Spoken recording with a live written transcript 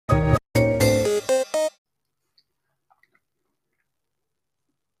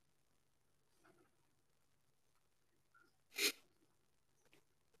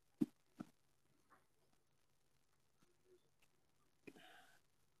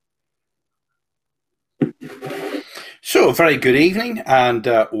So, a very good evening and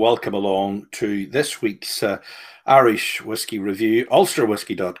welcome along to this week's Irish Whiskey Review,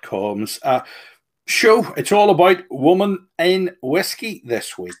 UlsterWhiskey.com's show. It's all about woman in whiskey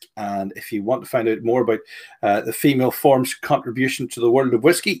this week. And if you want to find out more about the female form's contribution to the world of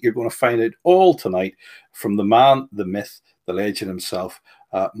whiskey, you're going to find it all tonight from the man, the myth, the legend himself,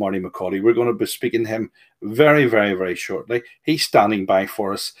 Marty McCauley. We're going to be speaking to him very, very, very shortly. He's standing by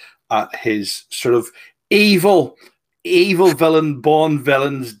for us at his sort of evil villain, Bond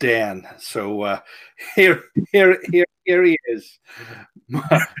villain's den. So here he is.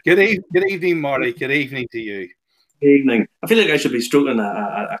 Good evening, Marty. Good evening to you. Good evening. I feel like I should be stroking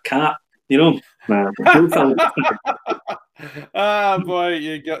a cat, you know. Boy,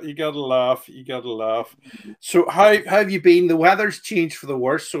 you gotta laugh. You gotta laugh. So how have you been? The weather's changed for the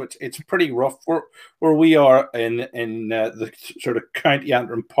worse, so it's pretty rough where we are in the sort of County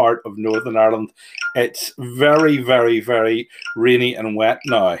Antrim part of Northern Ireland. It's very, very, very rainy and wet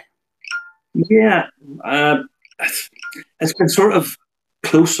now. Yeah, it's been sort of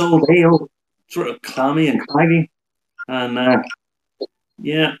close all day, all sort of clammy and claggy, and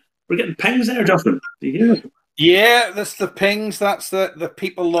yeah, we're getting pings there, Justin. Do you hear it? Yeah, that's the pings. That's the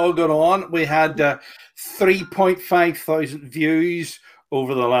people logging on. We had 3.5 thousand views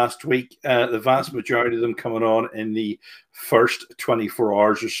over the last week. The vast majority of them coming on in the first 24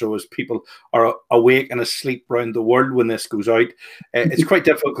 hours or so as people are awake and asleep around the world when this goes out. It's quite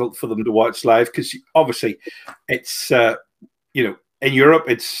difficult for them to watch live because obviously it's, in Europe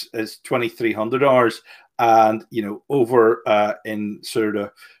it's 2,300 hours and, over in sort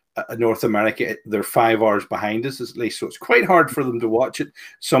of North America, they're 5 hours behind us at least, so it's quite hard for them to watch it.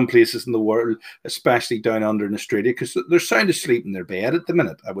 Some places in the world, especially down under in Australia, because they're sound asleep in their bed at the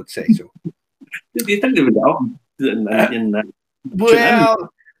minute, I would say so. Do you think they would go well,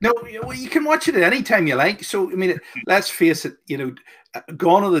 no, you can watch it at any time you like. So, I mean, let's face it,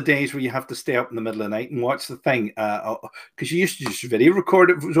 gone are the days where you have to stay up in the middle of the night and watch the thing, because you used to just video record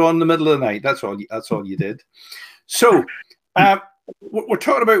it if it was on in the middle of the night. That's all you did. So, we're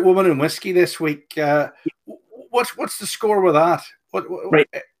talking about women in whiskey this week. What's the score with that? Right.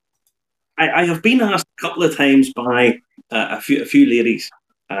 I have been asked a couple of times by a few ladies,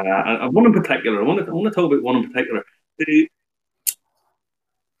 and one in particular. I want to talk about one in particular.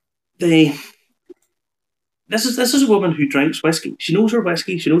 This is a woman who drinks whiskey. She knows her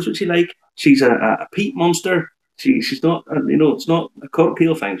whiskey. She knows what she like. She's a peat monster. She's not, it's not a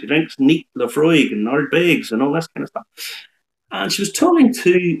cocktail thing. She drinks neat Lafroig and Ardbegs and all this kind of stuff. And she was talking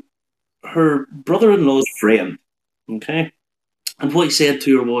to her brother-in-law's friend, okay? And what he said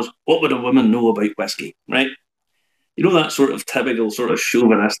to her was, what would a woman know about whiskey, right? You know, that sort of typical, sort of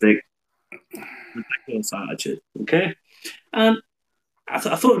chauvinistic, ridiculous attitude, okay? And I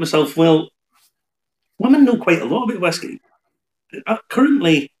thought to myself, well, women know quite a lot about whiskey.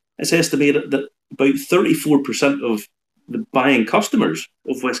 Currently, it's estimated that about 34% of the buying customers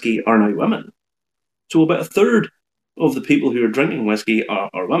of whiskey are now women. So about a third of the people who are drinking whiskey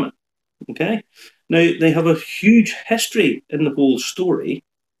are women. Okay, now they have a huge history in the whole story,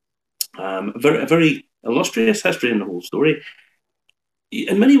 a very illustrious history in the whole story.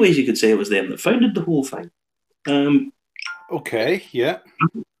 In many ways, you could say it was them that founded the whole thing. Okay, yeah.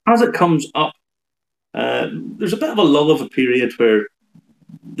 As it comes up, there's a bit of a lull of a period where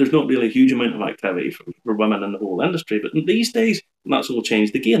there's not really a huge amount of activity for women in the whole industry. But these days, that's all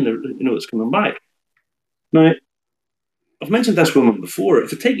changed again. It's coming back now. I've mentioned this woman before.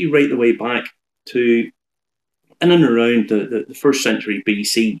 If I take you right the way back to in and around the 1st century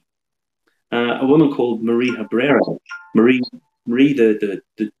BC, a woman called Marie Cabrera, Marie the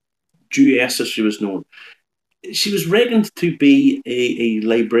Jewess as she was known, she was reckoned to be a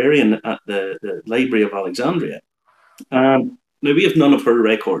librarian at the Library of Alexandria. Now, we have none of her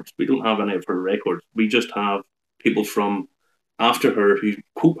records. We don't have any of her records. We just have people from after her who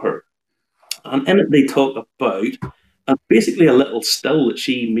quote her. And in it, they talk about basically a little still that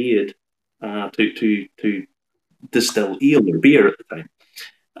she made to distill ale or beer at the time.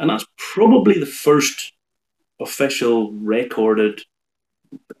 And that's probably the first official recorded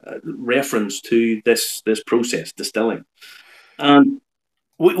reference to this process, distilling.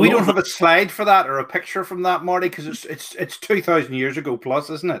 We don't have a slide for that or a picture from that, Marty, because it's 2,000 years ago plus,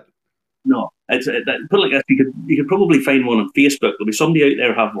 isn't it? No, put it like this: you could probably find one on Facebook. There'll be somebody out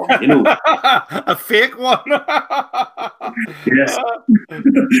there have one, a fake one. Yes,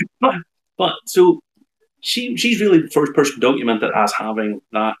 but so she's really the first person documented as having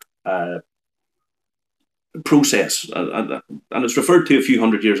that process, and it's referred to a few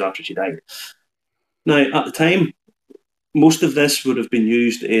hundred years after she died. Now, at the time, most of this would have been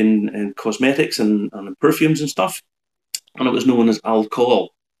used in cosmetics and perfumes and stuff. and it was known as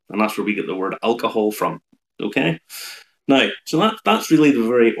alcohol, and that's where we get the word alcohol from. Okay, now so that's really the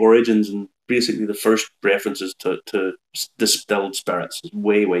very origins and basically the first references to distilled spirits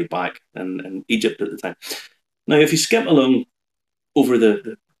way back in Egypt at the time. Now, if you skip along over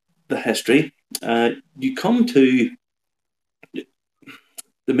the history, you come to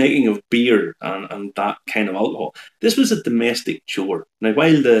the making of beer and that kind of alcohol. This was a domestic chore. Now,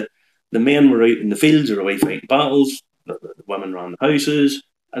 while the men were out in the fields or away fighting battles, the women ran the houses,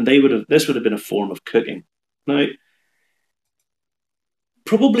 and this would have been a form of cooking. Now,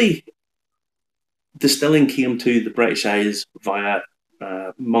 probably distilling came to the British Isles via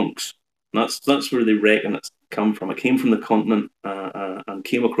monks. That's where they reckon it's come from. It came from the continent and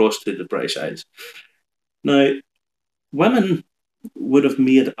came across to the British Isles. Now, women would have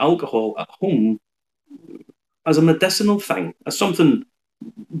made alcohol at home as a medicinal thing, as something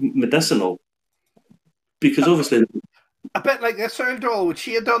medicinal, because obviously a bit like this old doll. Would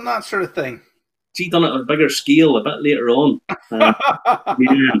she have done that sort of thing? She done it on a bigger scale a bit later on. Yeah,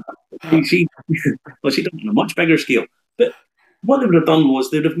 she well, she done it on a much bigger scale. But what they would have done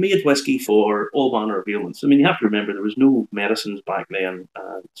was they'd have made whiskey for all manner of ailments. I mean, you have to remember there was no medicines back then,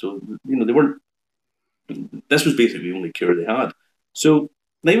 so they weren't. This was basically the only cure they had. So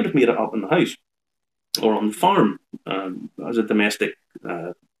they would have made it up in the house or on the farm as a domestic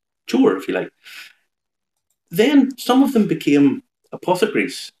chore, if you like. Then some of them became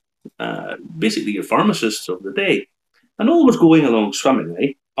apothecaries, basically your pharmacists of the day. And all was going along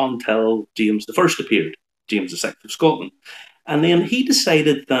swimmingly until James I appeared, James VI of Scotland. And then he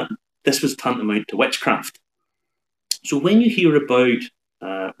decided that this was tantamount to witchcraft. So when you hear about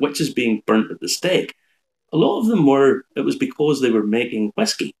witches being burnt at the stake, a lot of them it was because they were making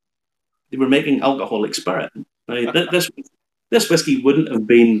whiskey. They were making alcoholic spirit. Now, this whiskey wouldn't have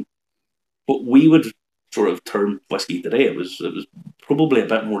been what we would sort of term whiskey today. It was probably a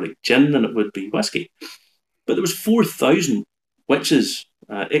bit more like gin than it would be whiskey. But there was 4,000 witches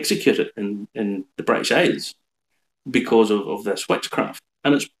executed in the British Isles because of this witchcraft.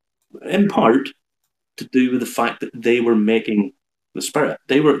 And it's in part to do with the fact that they were making the spirit.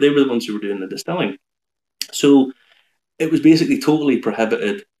 They were the ones who were doing the distilling. So it was basically totally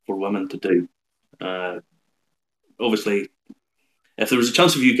prohibited for women to do. Obviously, if there was a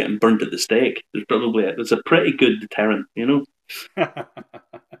chance of you getting burnt at the stake, it's a pretty good deterrent,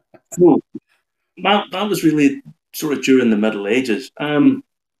 So that was really sort of during the Middle Ages.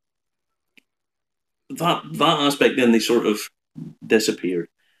 That aspect then they sort of disappeared.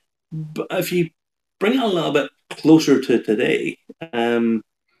 But if you bring it a little bit closer to today,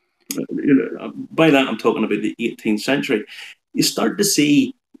 by that I'm talking about the 18th century, you start to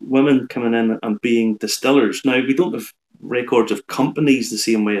see women coming in and being distillers. Now, we don't have records of companies the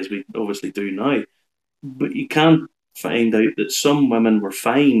same way as we obviously do now, but you can find out that some women were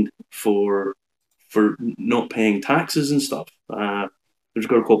fined for not paying taxes and stuff. There's a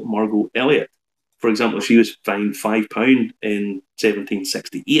girl called Margot Elliott, for example. She was fined £5 in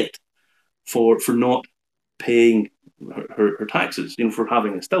 1768 for not paying her taxes, for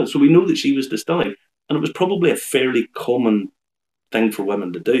having a still. So we know that she was distilling, and it was probably a fairly common thing for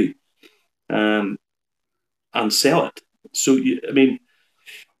women to do, and sell it. So it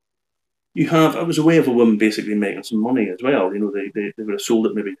was a way of a woman basically making some money as well. They would have sold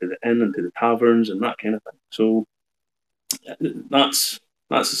it maybe to the inn and to the taverns and that kind of thing. So that's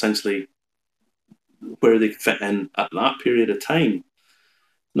essentially where they fit in at that period of time.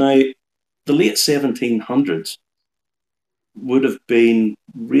 Now, the late 1700s would have been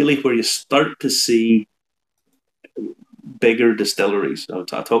really where you start to see bigger distilleries. I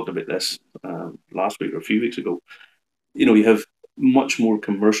talked about this last week or a few weeks ago. You have much more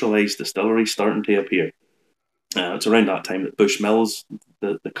commercialized distilleries starting to appear. It's around that time that Bushmills,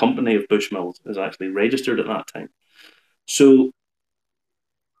 the company of Bushmills, is actually registered at that time. So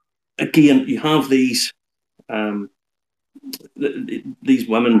again, you have these women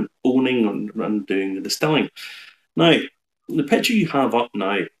owning and doing the distilling. Now, the picture you have up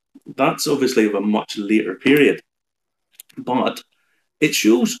now, that's obviously of a much later period, but it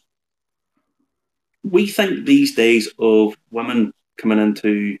shows. We think these days of women coming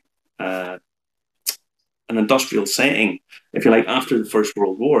into an industrial setting, if you like, after the First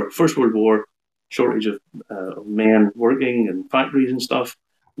World War. First World War, shortage of men working in factories and stuff.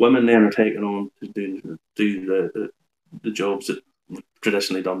 Women then are taken on to do the jobs that were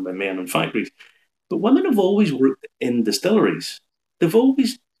traditionally done by men in factories. But women have always worked in distilleries. They've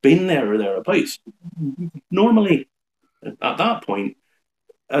always been there or thereabouts. Normally, at that point,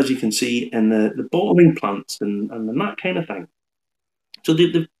 as you can see in the bottling plants and that kind of thing. So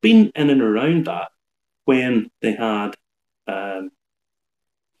they've been in and around that when they had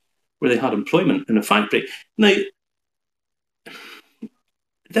employment in a factory. Now,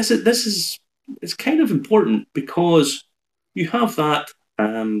 this is it's kind of important because you have that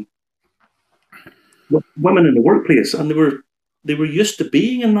women in the workplace, and they were used to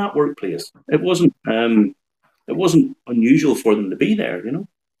being in that workplace. It wasn't unusual for them to be there, you know.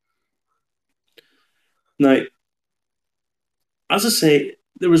 Now, as I say,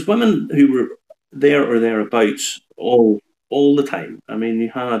 there was women who were there or thereabouts all the time. I mean, you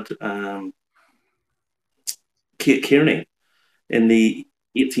had Kate Kearney in the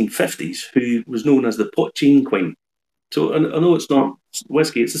 1850s, who was known as the Poteen Queen. So I know it's not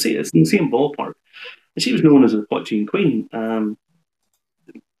whiskey; it's in the same ballpark. And she was known as the Poteen Queen.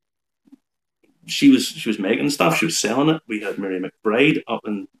 She was making stuff. She was selling it. We had Mary McBride up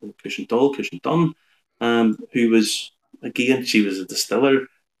in Cushendun, who was, again, she was a distiller.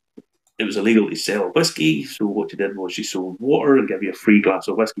 It was illegal to sell whiskey, so what she did was she sold water and gave you a free glass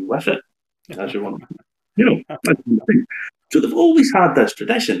of whiskey with it, as you want. You know, so they've always had this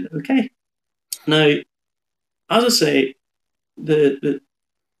tradition. Okay, now, as I say, the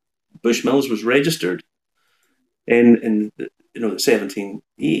Bushmills was registered in the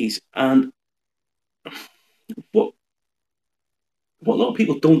 1780s, and what a lot of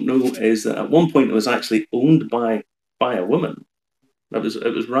people don't know is that at one point it was actually owned by a woman. It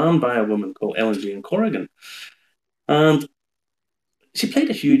was run by a woman called Ellen Jane Corrigan, and she played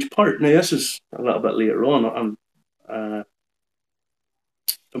a huge part. Now, this is a little bit later on. I'm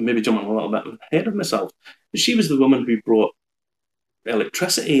maybe jumping a little bit ahead of myself. She was the woman who brought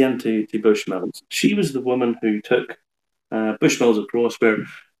electricity into Bushmills. She was the woman who took Bushmills across, where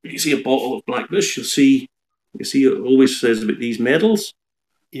you see a bottle of Black Bush, you see it always says about these medals,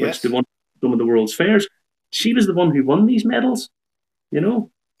 which they won some of the world's fairs. She was the one who won these medals. You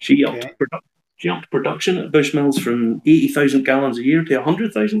know, she upped production at Bushmills from 80,000 gallons a year to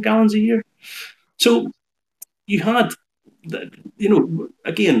 100,000 gallons a year. So you had, you know,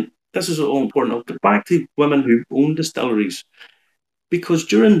 again, this is all important. I'll get back to women who owned distilleries, because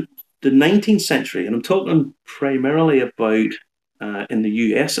during the 19th century, and I'm talking primarily about in the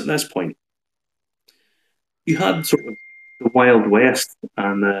US at this point, you had sort of the Wild West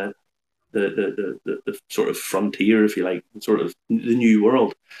and the sort of frontier, if you like, sort of the New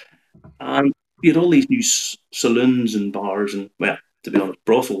World. And you had all these new saloons and bars and, well, to be honest,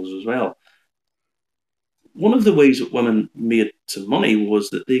 brothels as well. One of the ways that women made some money was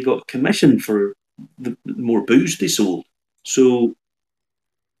that they got commission for the more booze they sold. So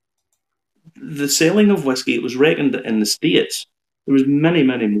the selling of whiskey, it was reckoned that in the States, there was many,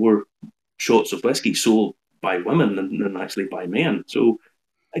 many more shots of whiskey sold by women than actually by men. So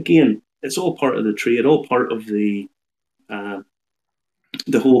again, it's all part of the trade, all part of the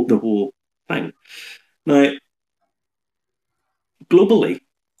whole thing. Now, globally,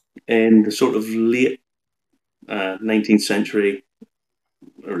 in the sort of late 19th century,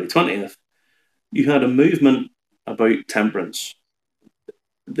 early 20th, you had a movement about temperance.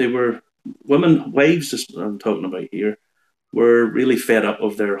 They were wives, as I'm talking about here, were really fed up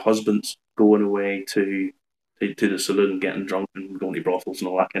of their husbands going away to the saloon, getting drunk and going to brothels and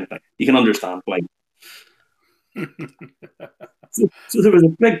all that kind of thing. You can understand why. So there was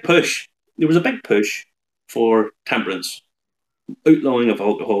a big push. There was a big push for temperance, outlawing of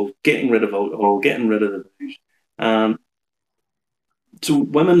alcohol, getting rid of alcohol, getting rid of the booze. So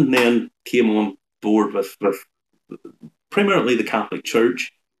women then came on board with primarily the Catholic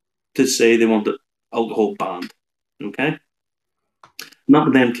Church to say they wanted alcohol banned. Okay, and that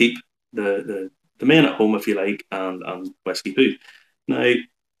would then keep the men at home, if you like, and whiskey booze. Now,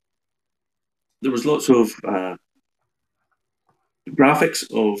 there was lots of graphics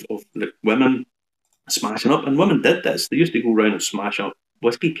of women smashing up, and women did this. They used to go around and smash up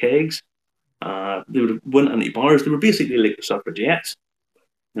whiskey kegs. They would went into bars. They were basically like the suffragettes,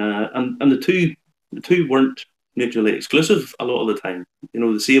 and the two weren't mutually exclusive a lot of the time. You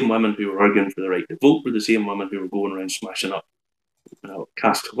know, the same women who were arguing for the right to vote were the same women who were going around smashing up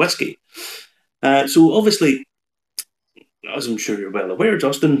casks of whiskey. So obviously, as I'm sure you're well aware,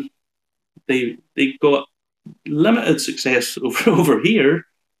 Justin, they got limited success over here,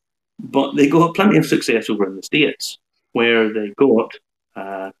 but they got plenty of success over in the States, where they got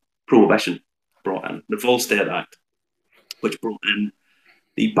prohibition brought in, the Volstead Act, which brought in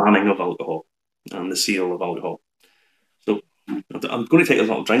the banning of alcohol and the sale of alcohol. So I'm going to take a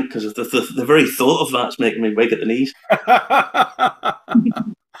little drink because the very thought of that's making me wake at the knees.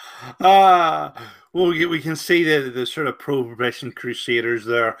 Well, we can see the sort of prohibition crusaders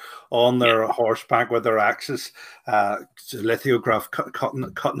there on their horseback with their axes, lithograph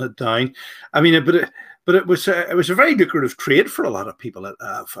cutting it down. I mean, but But it was a very lucrative trade for a lot of people at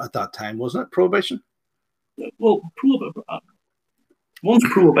that time, wasn't it? Prohibition. Well, once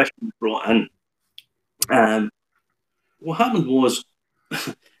prohibition was brought in, what happened was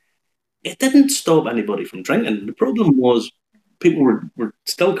it didn't stop anybody from drinking. The problem was people were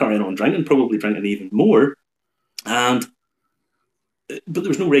still carrying on drinking, probably drinking even more, but there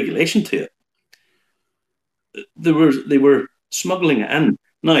was no regulation to it. They were smuggling it in.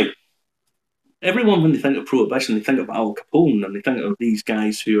 Now, everyone, when they think of prohibition, they think of Al Capone, and they think of these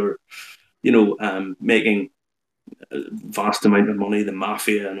guys who are, making a vast amount of money, the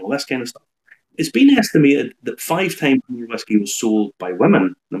mafia and all this kind of stuff. It's been estimated that 5 times more whiskey was sold by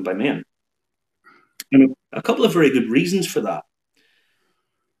women than by men. And a couple of very good reasons for that.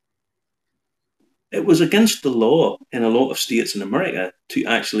 It was against the law in a lot of states in America to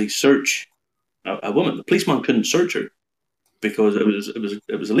actually search a woman. The policeman couldn't search her because it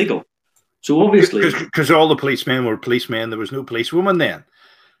was illegal. So obviously, because all the policemen were policemen, there was no policewoman then.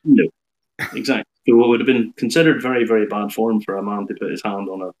 No, exactly. So it would have been considered very, very bad form for a man to put his hand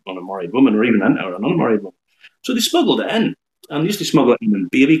on a married woman, or even an unmarried woman. So they smuggled it in, and used to smuggle it in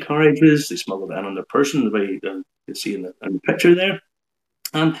baby carriages. They smuggled it in on their person, the way you can see in the picture there.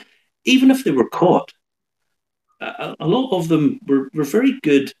 And even if they were caught, a lot of them were very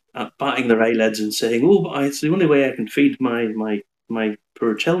good at batting their eyelids and saying, "Oh, but it's the only way I can feed my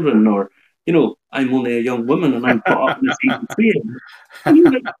poor children," or "I'm only a young woman and I'm caught up in this easy trade."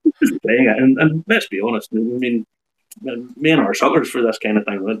 Just playing it, and let's be honest. I mean, men are suckers for this kind of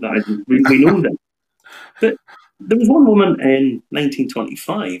thing. We know that. But there was one woman in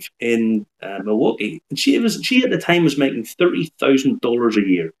 1925 in Milwaukee, and she at the time was making $30,000 a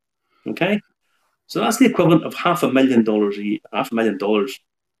year. Okay, so that's the equivalent of $500,000 a year. $500,000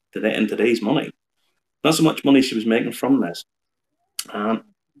 today in today's money. That's how much money she was making from this.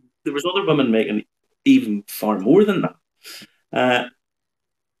 There was other women making even far more than that.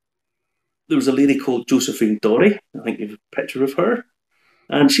 There was a lady called Josephine Dory. I think you have a picture of her.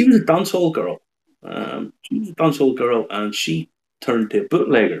 And she was a dancehall girl. And she turned to a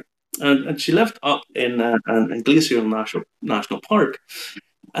bootlegger. And she lived up in Glacier National Park.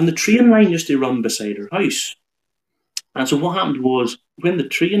 And the train line used to run beside her house. And so what happened was, when the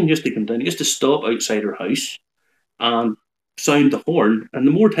train used to come down, it used to stop outside her house and sound the horn. And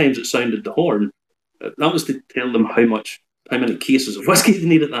the more times it sounded the horn, that was to tell them how many cases of whiskey they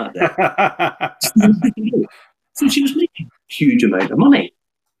needed that day. So she was making a huge amount of money.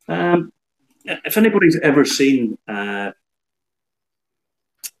 If anybody's ever seen the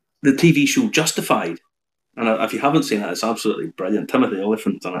TV show Justified, and if you haven't seen it, it's absolutely brilliant. Timothy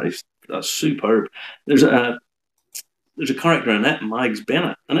Olyphant on it, that's superb. There's a character in it, Mags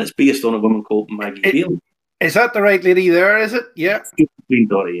Bennett, and it's based on a woman called Maggie Bailey. Is that the right lady there, is it? Yeah. Queen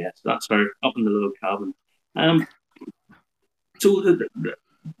Dory, yes. That's her, up in the log cabin. So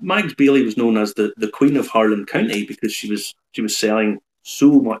Mags Bailey was known as the Queen of Harlan County because she was selling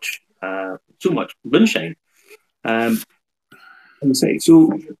so much moonshine.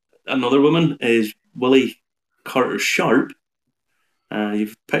 So another woman is Willie Carter Sharp.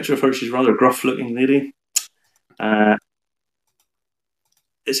 You've a picture of her. She's a rather gruff-looking lady.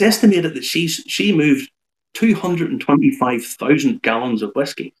 It's estimated that she moved 225,000 gallons of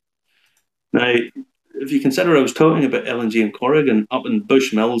whiskey. Now, if you consider I was talking about LNG and Corrigan, up in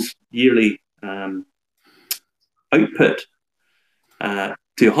Bushmills' yearly output to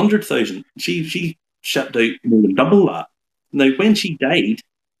 100,000, she shipped out more than double that. Now, when she died,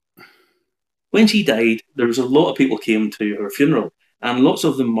 there was a lot of people came to her funeral, and lots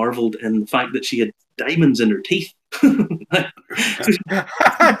of them marvelled in the fact that she had diamonds in her teeth.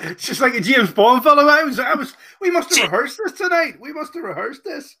 It's just like a James Bond fellow. We must have rehearsed this tonight. We must have rehearsed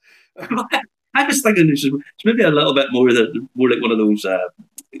this. I was thinking it's maybe a little bit more like one of those,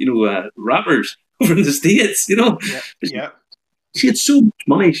 rappers over in the States, Yeah. She had so much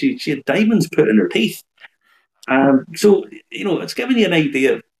money. She had diamonds put in her teeth. So, it's giving you an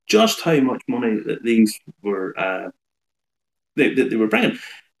idea of just how much money that these were, they were bringing.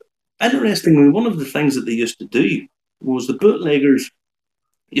 Interestingly, one of the things that they used to do was the bootleggers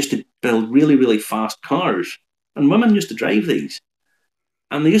used to build really, really fast cars, and women used to drive these.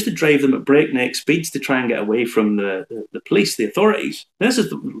 And they used to drive them at breakneck speeds to try and get away from the police, the authorities.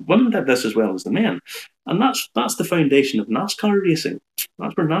 Women did this as well as the men. And that's the foundation of NASCAR racing.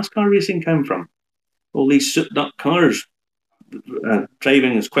 That's where NASCAR racing came from. All these souped-up cars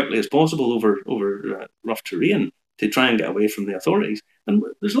driving as quickly as possible over rough terrain to try and get away from the authorities. And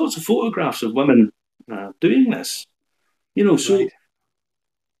there's lots of photographs of women doing this. So, right.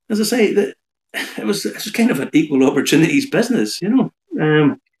 As I say, it was kind of an equal opportunities business,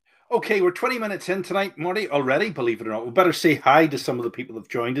 Okay, we're 20 minutes in tonight, Marty, already, believe it or not. We better say hi to some of the people that have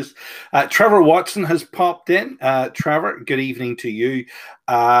joined us. Trevor Watson has popped in. Trevor, good evening to you.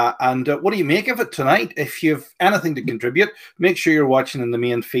 And what do you make of it tonight? If you have anything to contribute, make sure you're watching in the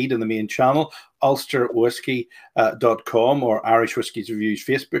main feed and the main channel, ulsterwhiskey.com or Irish Whiskies Reviews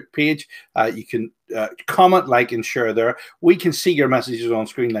Facebook page. You can comment, like, and share there. We can see your messages on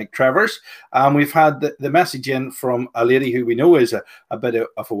screen like Trevor's. We've had the message in from a lady who we know is a bit of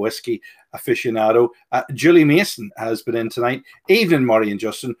a whiskey aficionado. Julie Mason has been in tonight. Evening, Marty and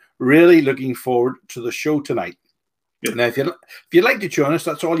Justin. Really looking forward to the show tonight. Yep. Now, if you'd like to join us,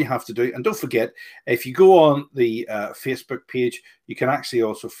 that's all you have to do. And don't forget, if you go on the Facebook page, you can actually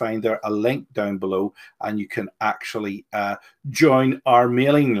also find there a link down below, and you can actually join our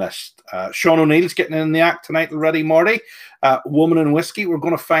mailing list. Sean O'Neill's getting in the act tonight already, Marty. Woman in Whiskey. We're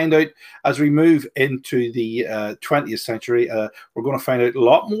going to find out as we move into the 20th century, we're going to find out a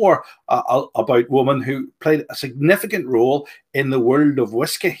lot more about women who played a significant role in the world of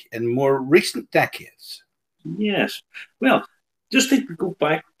whiskey in more recent decades. Yes. Well, just to go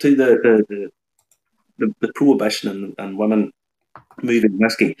back to the prohibition and women moving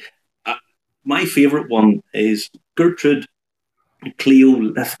whiskey, my favourite one is Gertrude Cleo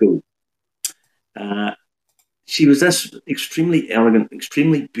Lithgow. She was this extremely elegant,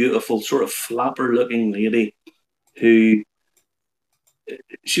 extremely beautiful, sort of flapper-looking lady who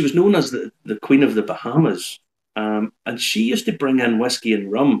she was known as the Queen of the Bahamas, and she used to bring in whiskey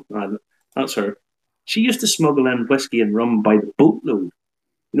and rum. That's her. She used to smuggle in whiskey and rum by the boatload.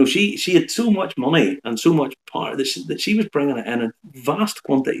 You know, she had so much money and so much power that she was bringing it in vast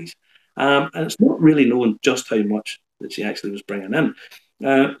quantities. And it's not really known just how much that she actually was bringing in.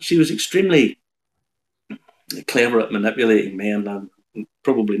 She was extremely clever at manipulating men, and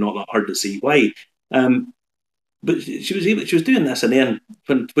probably not that hard to see why. But she was doing this, and then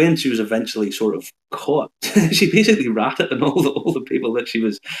when she was eventually sort of caught, she basically ratted on all the people that she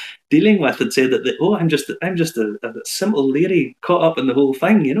was dealing with and said that I'm just a simple lady caught up in the whole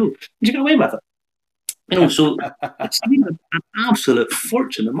thing, you know. And she got away with it, you know. So it's an absolute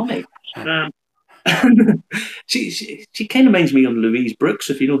fortune of money. She kind of reminds me of Louise Brooks,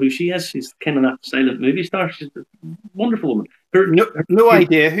 if you know who she is. She's kind of that silent movie star. She's a wonderful woman. No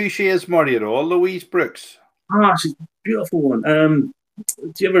idea who she is, Marty, at all. Louise Brooks. She's a beautiful one.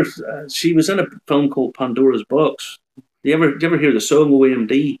 Do you ever? She was in a film called Pandora's Box. Do you ever hear the song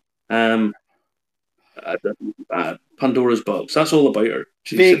OMD? Pandora's Box. That's all about her.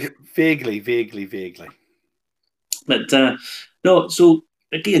 Vaguely. But no. So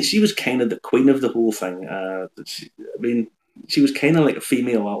again, she was kind of the queen of the whole thing. She was kind of like a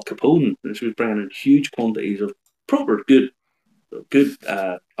female Al Capone. She was bringing in huge quantities of proper good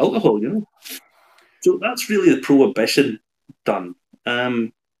alcohol. You know. So that's really the prohibition done.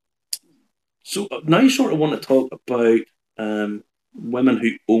 So now you sort of want to talk about women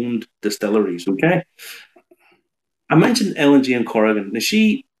who owned distilleries, okay? I mentioned Ellen Jane Corrigan. Now,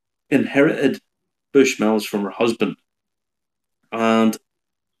 she inherited Bushmills from her husband. And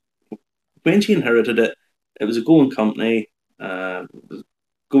when she inherited it, it was a going company, going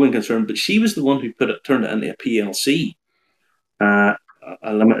concern, but she was the one who turned it into a PLC, a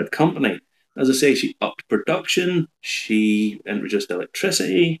limited company. As I say, she upped production. She introduced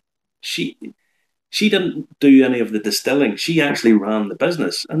electricity. She didn't do any of the distilling. She actually ran the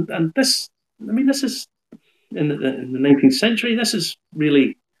business. And this, I mean, this is in the 19th century. This is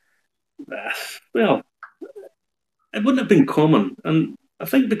really, well, it wouldn't have been common. And I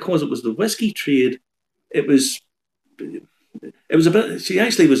think because it was the whiskey trade, it was a bit. She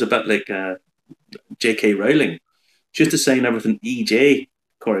actually was a bit like J.K. Rowling. She used to sign everything E.J.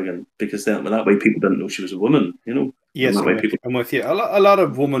 Corrigan, because that way people didn't know she was a woman, you know. Yes, I'm with you. A lot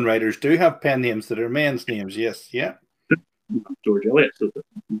of woman writers do have pen names that are men's names. Yes, yeah. George Eliot, so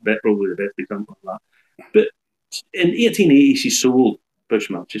probably the best example of that. But in 1880, she sold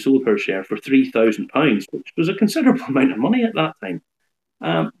Bushmill. She sold her share for £3,000, which was a considerable amount of money at that time.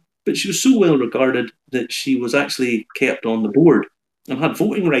 But she was so well regarded that she was actually kept on the board and had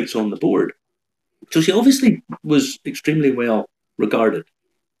voting rights on the board. So she obviously was extremely well regarded.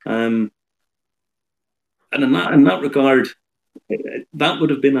 And in that regard, that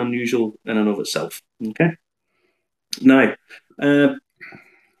would have been unusual in and of itself. Okay. Now,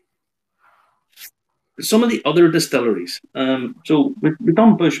 some of the other distilleries. So we've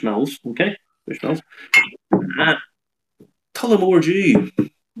done Bushmills. Okay, Bushmills. Tullamore Dew.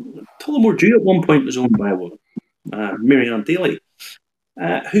 Tullamore Dew at one point was owned by a woman, Mary Ann Daly,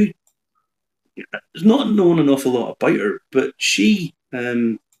 who is not known an awful lot about her, but she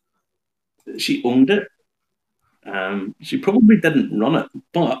owned it. She probably didn't run it,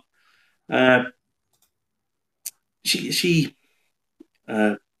 but She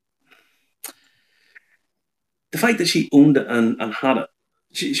the fact that she owned it and had it,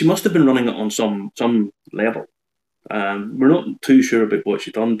 she must have been running it on some level. We're not too sure about what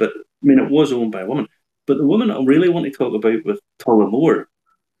she'd done, but I mean, it was owned by a woman. But the woman I really want to talk about with Tullamore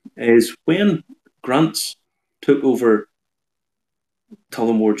is when Grants took over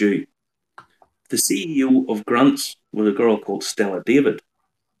Tullamore Dew. The CEO of Grants was a girl called Stella David.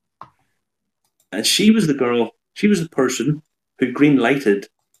 And she was the person who green lighted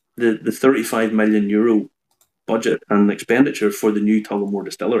the 35 million euro budget and expenditure for the new Tullamore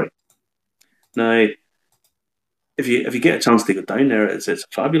distillery. Now, if you get a chance to go down there, it's a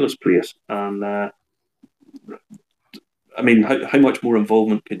fabulous place. And I mean, how much more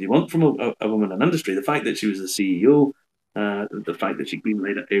involvement could you want from a woman in industry? The fact that she was the CEO, the fact that she green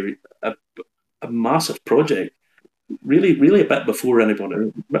lighted a massive project, really a bit before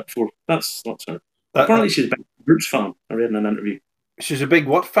anybody. That's her. Apparently, she's a big darts fan. I read in an interview. She's a big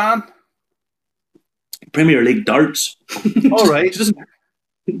what fan? Premier League darts. All right. She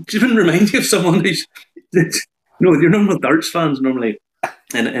wouldn't remind you of someone who's your normal darts fans normally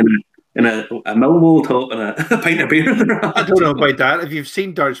in a Millwall top and a pint of beer. I don't know about that. If you've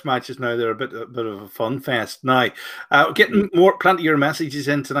seen darts matches now, they're a bit of a fun fest. Now, getting plenty of your messages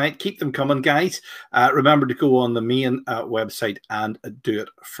in tonight. Keep them coming, guys. Remember to go on the main website and do it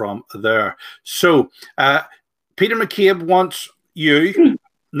from there. So, Peter McCabe wants you,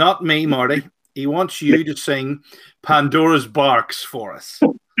 not me, Marty. He wants you to sing Pandora's Barks for us.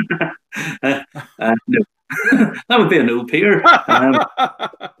 No. That would be a no, Peter.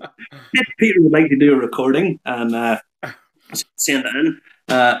 If Peter would like to do a recording and send it in,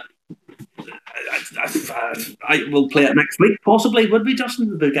 I will play it next week, possibly. Would we,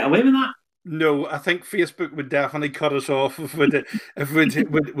 Justin? Would we get away with that? No, I think Facebook would definitely cut us off if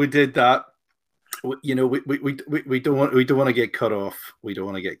we did that. You know, we don't want to get cut off. We don't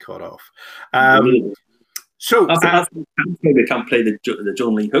want to get cut off. So we can't play the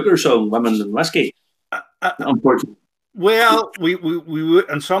Joan Lee Hooker song "Women and Whiskey." Unfortunately, well, we would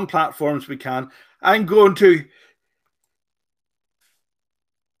on some platforms we can. I'm going to.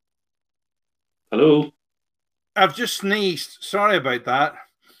 Hello. I've just sneezed. Sorry about that.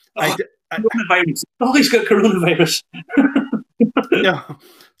 Coronavirus. Oh, he's got coronavirus. No,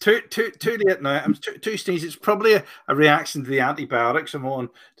 too late now. I'm too sneezed. It's probably a reaction to the antibiotics I'm on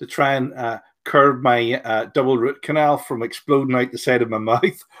to try and curb my double root canal from exploding out the side of my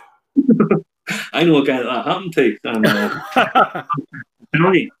mouth. I know a guy that happened to. And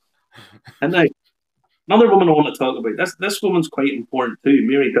now, another woman I want to talk about. This woman's quite important too,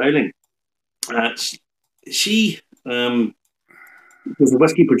 Mary Dowling. She was a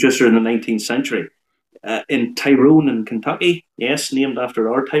whiskey producer in the 19th century in Tyrone in Kentucky. Yes, named after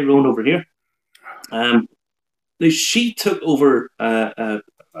our Tyrone over here. Now she took over a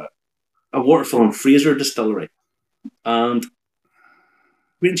Waterfall and Fraser distillery, and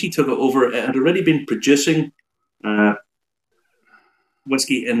when she took it over, it had already been producing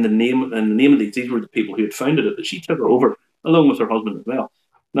whiskey in the name of these were the people who had founded it, but she took it over along with her husband as well.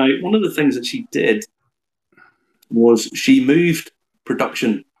 Now, one of the things that she did was she moved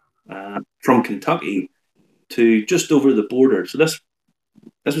production from Kentucky to just over the border. So this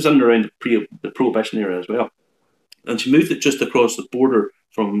was in and around the Prohibition era as well, and she moved it just across the border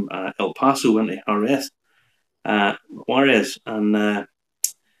from El Paso into Juarez, and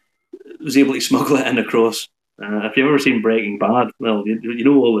was able to smuggle it in across. If you've ever seen Breaking Bad, well, you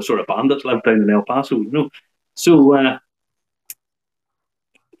know all the sort of bandits live down in El Paso, you know. So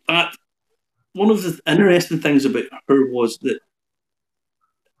one of the interesting things about her was that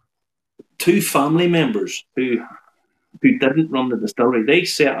two family members who didn't run the distillery, they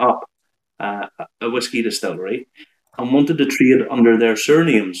set up a whiskey distillery and wanted to trade under their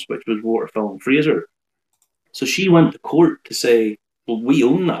surnames, which was Waterfall and Fraser. So she went to court to say, well, we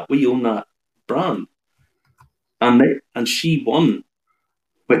own that brand. And she won,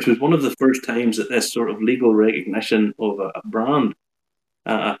 which was one of the first times that this sort of legal recognition of a brand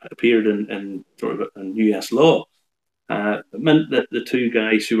appeared in sort of in US law. It meant that the two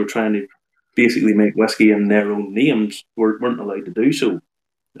guys who were trying to basically make whiskey in their own names weren't allowed to do so,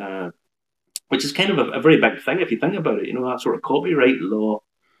 which is kind of a very big thing if you think about it. You know, that sort of copyright law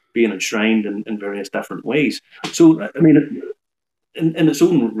being enshrined in various different ways. So, I mean, in its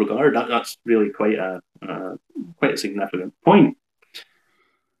own regard, that's really quite a significant point.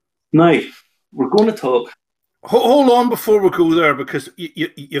 Now, we're going to talk. Hold on before we go there, because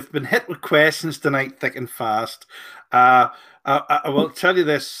you've been hit with questions tonight, thick and fast. I will tell you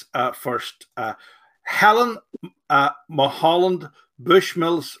this first. Helen Mulholland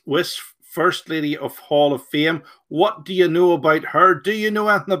Bushmills First Lady of Hall of Fame. What do you know about her? Do you know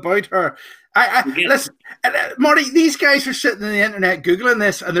anything about her? Listen, Marty, these guys are sitting on the internet Googling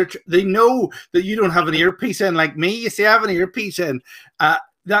this, and they know that you don't have an earpiece in like me. You see, I have an earpiece in.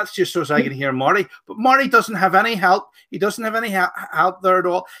 That's just so I can hear Marty. But Marty doesn't have any help. He doesn't have any help there at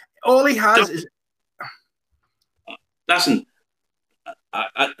all. All he has is... Listen,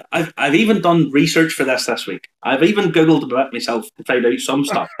 I've even done research for this week. I've even Googled about myself to find out some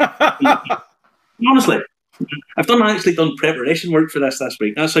stuff. Honestly, I've actually done preparation work for this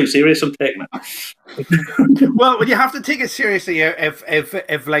week. That's how serious I'm taking it. Well, you have to take it seriously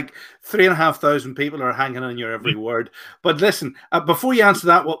if like 3,500 people are hanging on your every word. But listen, before you answer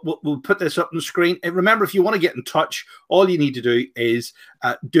that, we'll put this up on the screen. And remember, if you want to get in touch, all you need to do is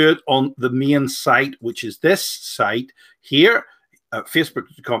do it on the main site, which is this site here.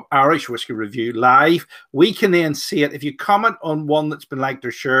 Facebook.com Irish Whiskey Review Live. We can then see it. If you comment on one that's been liked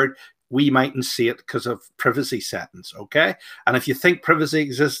or shared, we mightn't see it because of privacy settings, okay? And if you think privacy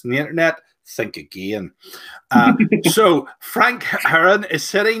exists on the internet, think again. So Frank Heron is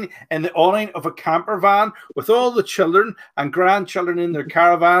sitting in the awning of a camper van with all the children and grandchildren in their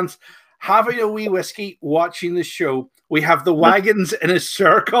caravans, having a wee whiskey, watching the show. We have the wagons in a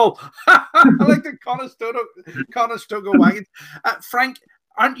circle. I like the Conestoga wagons. Frank,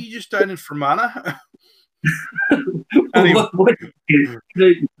 aren't you just down in Fermanagh? Anyway.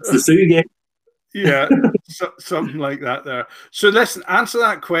 It's the Sioux game. Yeah, something like that there. So listen, answer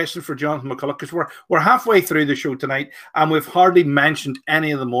that question for Jonathan McCullough, because we're halfway through the show tonight and we've hardly mentioned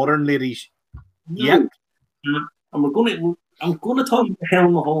any of the modern ladies yet. And I'm going to talk about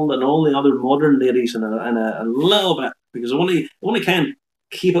Helena Hall and all the other modern ladies in a little bit, because I want to kind of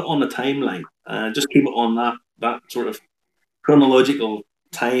keep it on the timeline, just keep it on that sort of chronological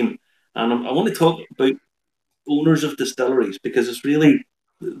time. And I want to talk about owners of distilleries, because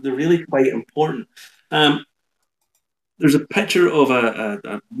they're really quite important. There's a picture of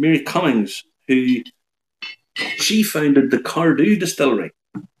a Mary Cummings, who she founded the Cardew Distillery.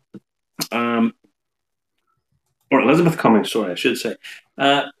 Or Elizabeth Cummings, sorry, I should say.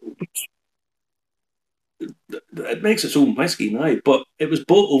 It makes its own whiskey now, but it was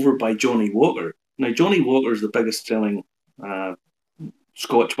bought over by Johnny Walker. Now, Johnny Walker is the biggest selling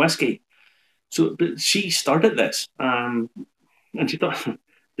Scotch whiskey. So, but she started this, and she thought a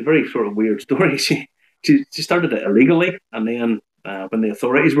very sort of weird story. She started it illegally, and then when the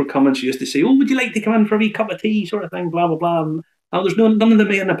authorities were coming, she used to say, "Oh, would you like to come in for a wee cup of tea?" sort of thing, blah blah blah. And there's none of the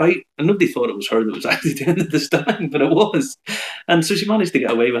men about, and nobody thought it was her that was actually doing the distilling, but it was. And so she managed to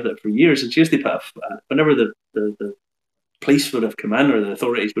get away with it for years. And she used to put whenever the police would have come in, or the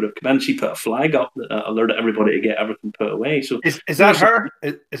authorities would have come in, she put a flag up that alerted everybody to get everything put away. So is that her?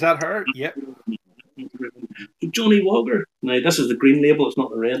 Is that her? Yep. Johnny Walker. Now, this is the green label; it's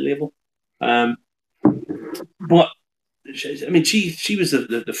not the red label. But I mean, she was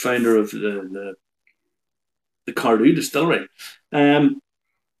the founder of the Cardew Distillery. Let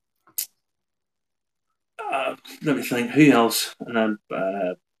me think. Who else?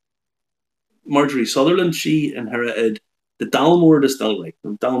 Marjorie Sutherland. She inherited the Dalmore Distillery.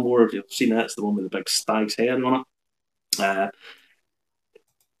 And Dalmore, if you've seen that, it's the one with the big stag's head on it.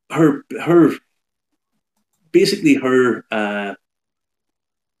 Her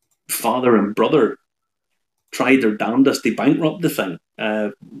father and brother tried their damnedest to bankrupt the thing.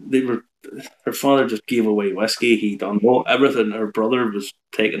 Her father just gave away whiskey. He done everything. Her brother was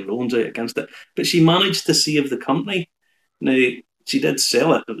taking loans out against it, but she managed to save the company. Now, she did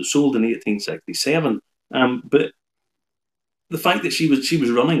sell it. It was sold in 1867. But the fact that she was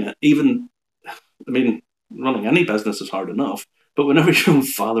running it, running any business is hard enough. But whenever your own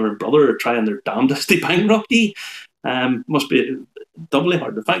father and brother are trying their damnedest to bankrupt you, must be doubly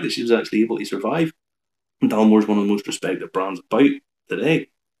hard. The fact that she was actually able to survive, and Dalmore is one of the most respected brands about today,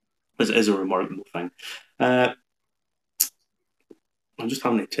 is a remarkable thing. I'm just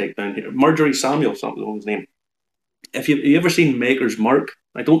having to take down here. Marjorie Samuel, something the woman's name. If you ever seen Maker's Mark,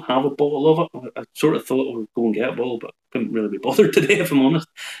 I don't have a bottle of it. I sort of thought I would go and get a bottle, but couldn't really be bothered today, if I'm honest.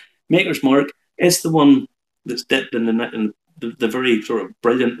 Maker's Mark, it's the one that's dipped in the very sort of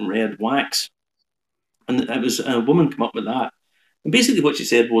brilliant red wax. And it was a woman come up with that. And basically what she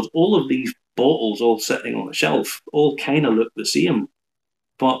said was all of these bottles all sitting on a shelf all kind of look the same.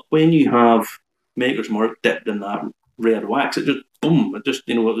 But when you have Maker's Mark dipped in that red wax, it just, boom, it was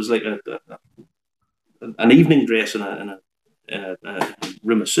like an evening dress in a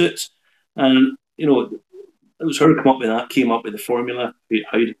room of suits. And, it was her come up with that, came up with the formula,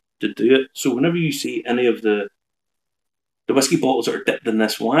 how to do it. So whenever you see any of the whiskey bottles that are dipped in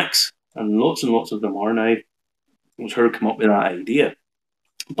this wax, and lots of them are now, it was her come up with that idea.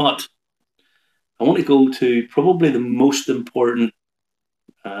 But I want to go to probably the most important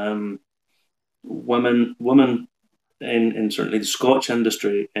woman in certainly the Scotch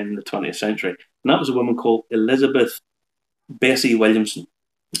industry in the 20th century. And that was a woman called Elizabeth Bessie Williamson.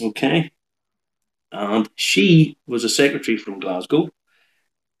 Okay. And she was a secretary from Glasgow.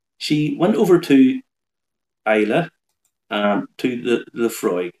 She went over to Islay, to the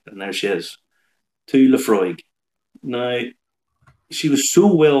Laphroaig, and there she is, to Laphroaig. Now, she was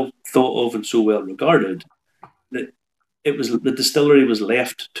so well thought of and so well regarded that the distillery was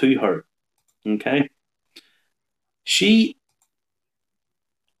left to her. Okay. She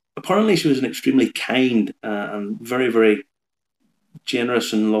apparently she was an extremely kind and very, very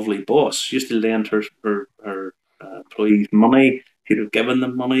generous and lovely boss. She used to lend her employees money. She'd have given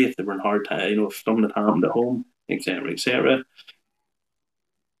them money if they were in hard time, if something had happened at home, etc., etc.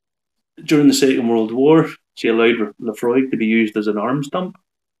 During the Second World War, she allowed Laphroaig to be used as an arms dump,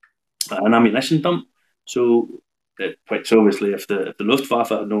 an ammunition dump. So, quite obviously, if the Luftwaffe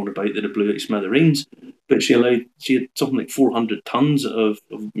had known about it, it blew it to smithereens. But she had something like 400 tons of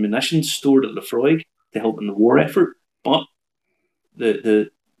munitions stored at Laphroaig to help in the war effort. But the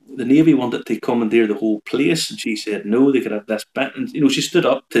Navy wanted to commandeer the whole place, and she said no, they could have this bit. And she stood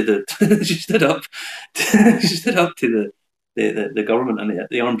up to the she stood up to the government and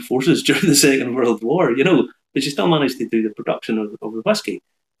the armed forces during the Second World War. But she still managed to do the production of the whiskey.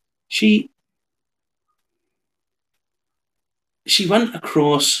 She went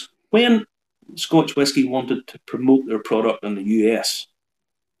across when Scotch whisky wanted to promote their product in the US.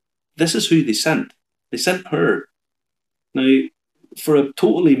 This is who they sent. They sent her. Now, for a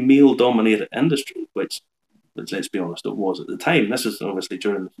totally male-dominated industry, which let's be honest, it was at the time. This is obviously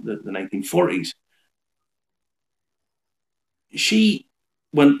during the 1940s. She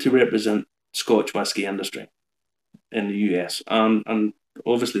went to represent Scotch whisky industry in the US and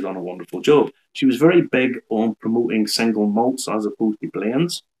obviously done a wonderful job. She was very big on promoting single malts as opposed to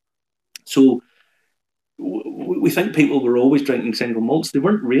blends. So we think people were always drinking single malts. They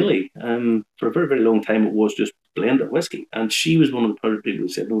weren't really. For a very, very long time, it was just blended whiskey. And she was one of the people who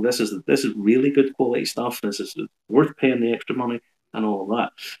said, no, this is really good quality stuff. This is worth paying the extra money and all of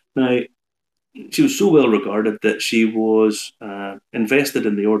that. Now, she was so well regarded that she was invested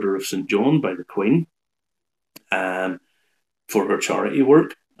in the Order of St. John by the Queen for her charity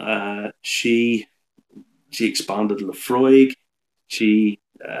work. She expanded Laphroaig. She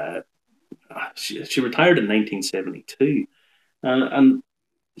retired in 1972, and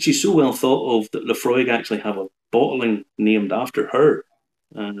she's so well thought of that Laphroaig actually have a bottling named after her,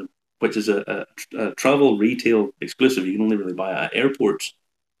 which is a travel retail exclusive. You can only really buy it at airports,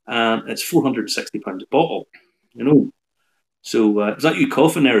 and it's £460 a bottle. So is that you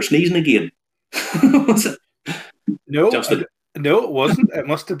coughing there or sneezing again? Was it? No, no, it wasn't. It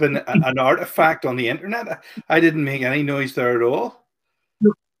must have been an artifact on the internet. I didn't make any noise there at all.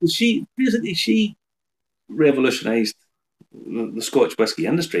 No, she revolutionised the Scotch whisky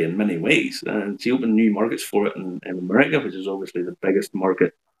industry in many ways, and she opened new markets for it in America, which is obviously the biggest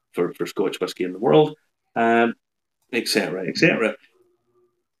market for Scotch whisky in the world, etc., etc.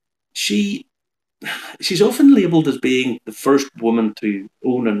 She's often labelled as being the first woman to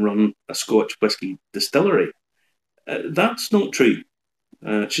own and run a Scotch whisky distillery. That's not true.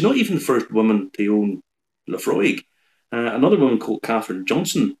 She's not even the first woman to own Laphroaig. Another woman called Catherine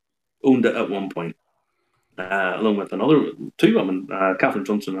Johnson owned it at one point, along with two women, Catherine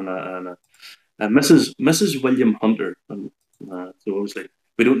Johnson and Mrs. William Hunter. And, so obviously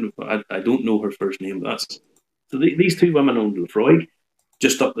we don't. I don't know her first name. These two women owned Laphroaig.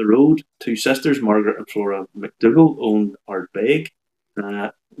 Just up the road, two sisters, Margaret and Flora McDougall, owned Ardbeg.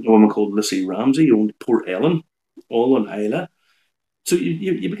 A woman called Lucy Ramsey owned Port Ellen, all on Islay. So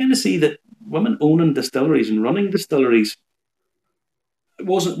you begin to see that women owning distilleries and running distilleries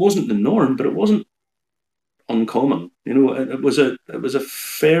wasn't the norm, but it wasn't uncommon. It was a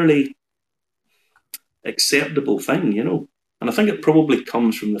fairly acceptable thing, And I think it probably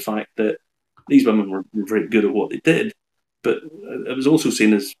comes from the fact that these women were very good at what they did, but it was also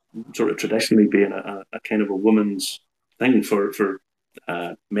seen as sort of traditionally being a kind of a woman's thing for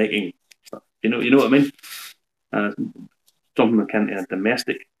making stuff. You know what I mean? Something akin to a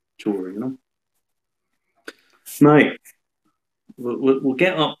domestic chore, Now, we'll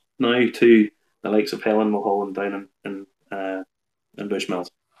get up now to the likes of Helen Mulholland down in Bushmills.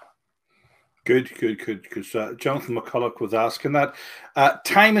 Good, because Jonathan McCulloch was asking that.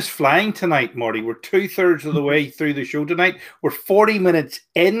 Time is flying tonight, Marty. We're 2/3 of the way through the show tonight. We're 40 minutes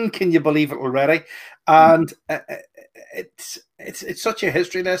in. Can you believe it already? And it's such a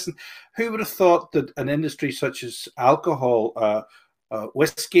history lesson. Who would have thought that an industry such as alcohol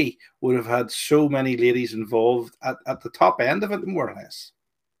whiskey would have had so many ladies involved at the top end of it, more or less.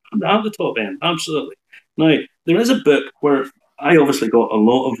 At the top end, absolutely. Now, there is a book where I obviously got a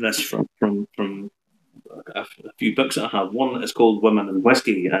lot of this from a few books that I have. One is called Women in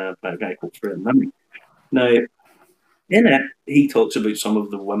Whiskey by a guy called Fred Nimmy. Now, in it, he talks about some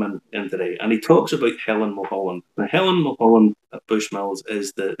of the women in today, and he talks about Helen Mulholland. Now, Helen Mulholland at Bushmills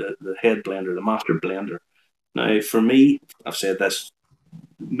is the head blender, the master blender. Now, for me, I've said this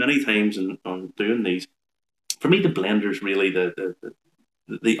many times on doing these. For me, the blender's really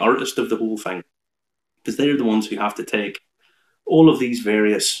the artist of the whole thing, because they're the ones who have to take all of these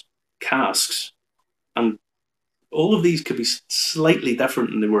various casks, and all of these could be slightly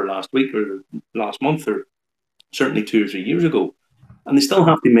different than they were last week or last month or certainly 2 or 3 years ago, and they still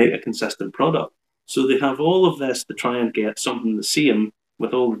have to make a consistent product. So they have all of this to try and get something the same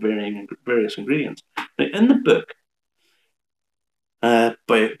with all the various ingredients. Now, in the book by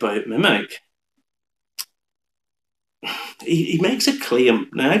Mimic, he makes a claim.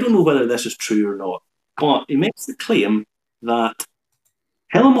 Now, I don't know whether this is true or not, but he makes the claim that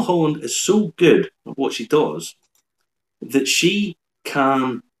Helen Mulholland is so good at what she does that she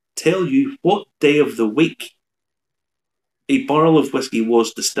can tell you what day of the week a barrel of whiskey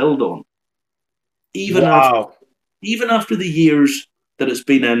was distilled on, even after the years that it's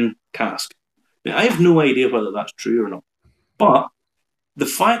been in cask. Now, I have no idea whether that's true or not, but the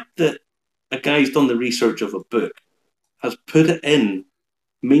fact that a guy's done the research of a book, has put it in,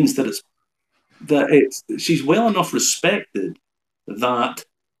 means that she's well enough respected that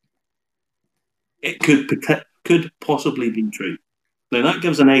it could possibly be true. Now, that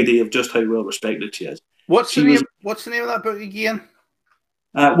gives an idea of just how well respected she is. What's the name of that book again?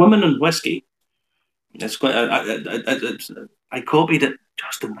 Women in Whiskey. It's quite. I copied it.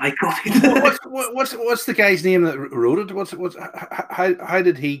 Justin, I copied it. What's the guy's name that wrote it? How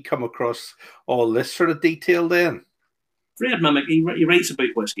did he come across all this sort of detail then? Fred Mimic. He writes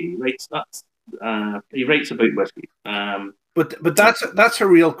about whiskey. He writes about whiskey. But that's a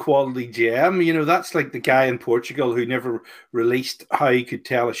real quality gem. You know, that's like the guy in Portugal who never released how you could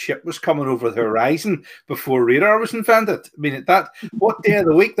tell a ship was coming over the horizon before radar was invented. I mean, what day of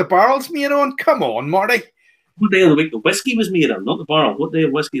the week the barrel's made on? Come on, Marty. What day of the week the whiskey was made on, not the barrel. What day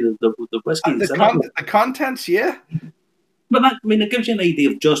of whiskey the whiskey is in it. The contents, yeah. But it gives you an idea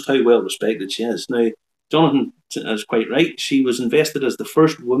of just how well respected she is. Now, Jonathan is quite right. She was invested as the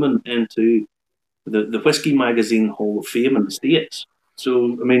first woman into the Whiskey Magazine Hall of Fame in the States.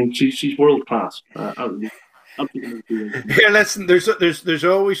 So, I mean, she's world class. Here, listen. There's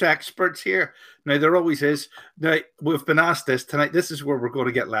always experts here. Now there always is. Now we've been asked this tonight. This is where we're going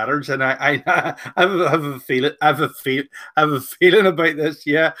to get letters, and I have a feeling. I have a feeling about this.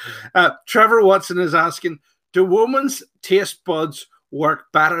 Yeah. Trevor Watson is asking: do women's taste buds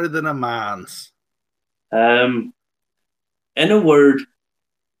work better than a man's? In a word,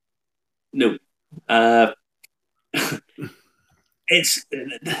 no. It's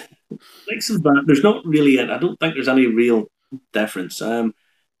like some that. There's not really. I don't think there's any real difference.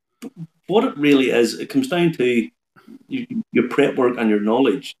 What it really is, it comes down to your prep work and your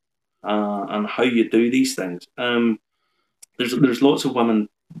knowledge, and how you do these things. There's lots of women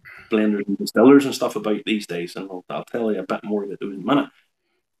blenders and distillers and stuff about these days, and I'll tell you a bit more about those in a minute.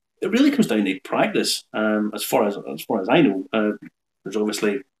 It really comes down to practice. As far as I know, there's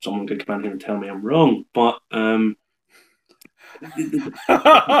obviously someone could come in here and tell me I'm wrong, but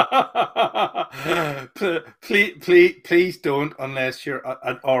please don't, unless you're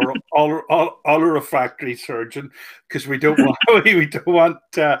an oral refractory surgeon, because we don't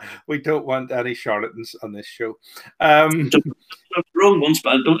want any charlatans on this show. I'm wrong once,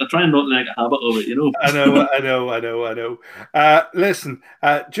 but I try and not make a habit of it, you know. I know. Listen,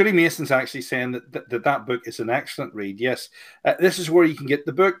 Julie Mason's actually saying that book is an excellent read. Yes, this is where you can get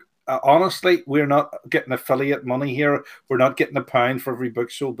the book. Honestly, we're not getting affiliate money here. We're not getting a pound for every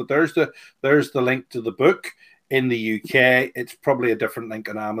book sold, but there's the link to the book in the UK. It's probably a different link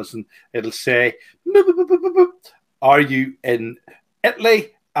on Amazon. It'll say, are you in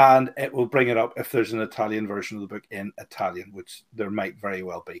Italy? And it will bring it up if there's an Italian version of the book in Italian, which there might very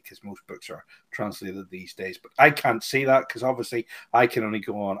well be, because most books are translated these days. But I can't see that, because obviously I can only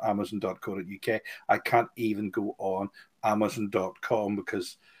go on amazon.co.uk. I can't even go on amazon.com,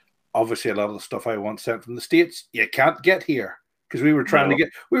 because obviously a lot of the stuff I want sent from the States you can't get here, because we were trying to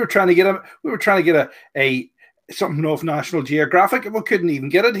get a something off National Geographic, and we couldn't even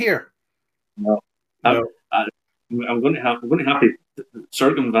get it here. No. I'm going to have to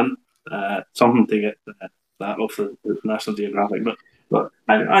circumvent something to get that off the National Geographic. But But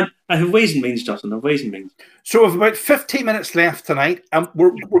I have ways and means, Justin. I have ways and means. So we've about 15 minutes left tonight, and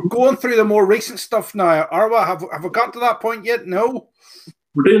we're going through the more recent stuff now. Arwa, have we got to that point yet? No.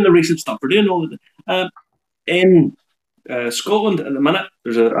 We're doing the recent stuff. We're doing all of it. In Scotland at the minute,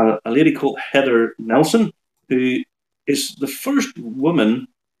 there's a lady called Heather Nelson, who is the first woman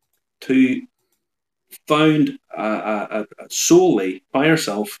to found solely by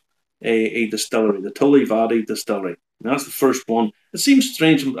herself a distillery, the Tully Vadi Distillery. And that's the first one. It seems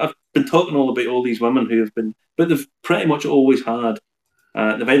strange. I've been talking all about all these women who have been, but they've pretty much always had.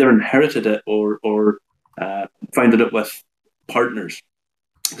 They've either inherited it or founded it with partners.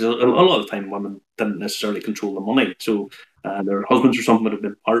 Because a lot of the time, women didn't necessarily control the money, so their husbands or something would have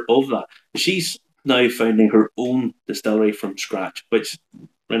been part of that. She's now founding her own distillery from scratch, which,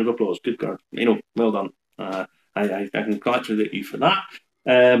 round of applause, good girl. Well done. I congratulate you for that.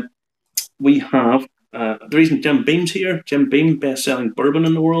 We have the reason Jim Beam's here. Jim Beam, best-selling bourbon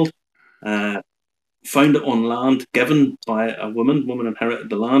in the world, found it on land given by a woman. Woman inherited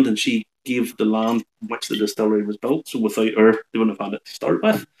the land, and she gave the land which the distillery was built. So without her, they wouldn't have had it to start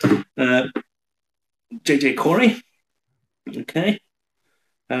with. JJ Corey. Okay.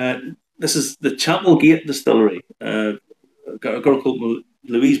 This is the Chapelgate Distillery. Got a girl called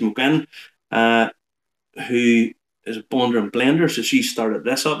Louise McGinn, who is a bonder and blender. So she started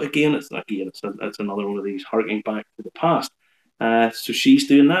this up again. It's another one of these harking back to the past. So she's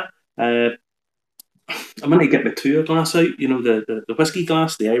doing that. I'm going to get my tour glass out. The whiskey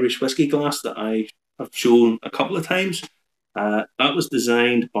glass, the Irish whiskey glass that I have shown a couple of times. That was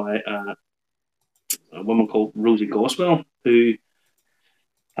designed by a woman called Rosie Goswell, who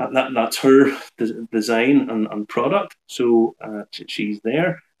that's her design and product. So she's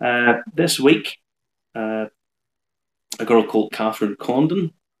there. This week, a girl called Catherine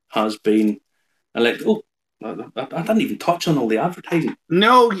Condon has been elected. Oh, I didn't even touch on all the advertising.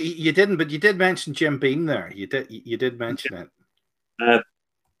 No, you didn't, but you did mention Jim Beam there. You did mention it.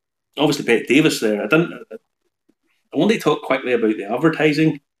 Obviously, Bette Davis there. I want to talk quickly about the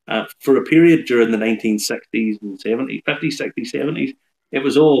advertising. For a period during the 1960s and 70s, 50s, 60s, 70s, it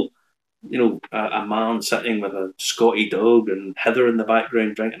was all, a man sitting with a Scotty dog and Heather in the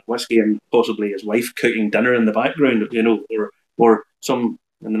background drinking whiskey and possibly his wife cooking dinner in the background, or some.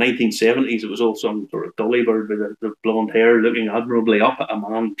 In the 1970s, it was all some sort of dolly bird with the blonde hair looking admirably up at a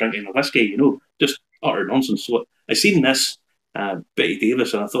man drinking a whiskey, just utter nonsense. So I seen this Bette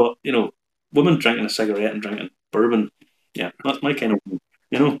Davis and I thought, women drinking a cigarette and drinking bourbon, yeah, that's my kind of,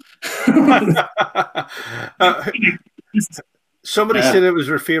 Somebody said it was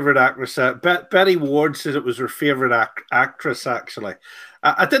her favourite actress. Betty Ward said it was her favourite actress, actually.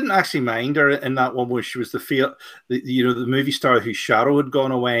 I didn't actually mind her in that one where she was the movie star whose shadow had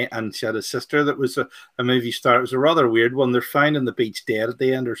gone away, and she had a sister that was a movie star. It was a rather weird one. They're finding the beach dead at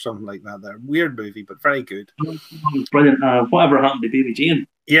the end or something like that. They're weird movie, but very good. Brilliant. Whatever happened to Baby Jane?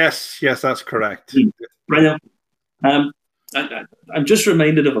 Yes, that's correct. Brilliant. I'm just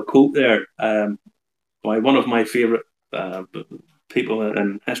reminded of a quote there by one of my favourite people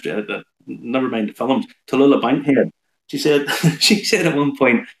in history. Never mind the films. Tallulah Bankhead. She said at one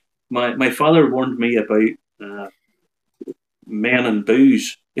point, my father warned me about men and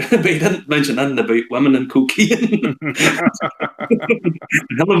booze, but he didn't mention anything about women and cocaine.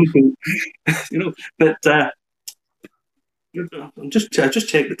 But I just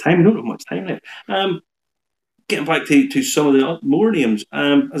checked the time. I don't have much time left. Getting back to some of the more names,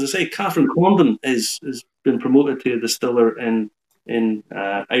 as I say, Catherine Condon has been promoted to a distiller in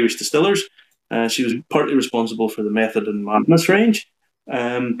Irish Distillers. She was partly responsible for the Method and Madness range.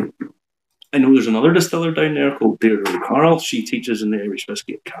 I know there's another distiller down there called Deirdre O'Carroll. She teaches in the Irish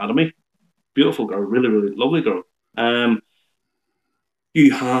Whiskey Academy. Beautiful girl, really, really lovely girl.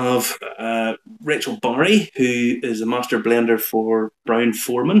 You have Rachel Barry, who is a master blender for Brown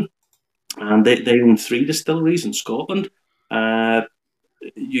Forman, and they own 3 distilleries in Scotland.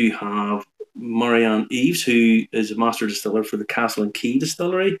 You have Marianne Eves, who is a master distiller for the Castle and Key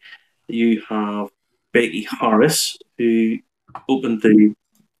Distillery. You have Becky Harris, who opened the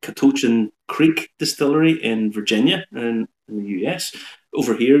Catochin Creek Distillery in Virginia in the US.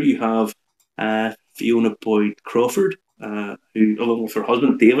 Over here, you have Fiona Boyd Crawford, who, along with her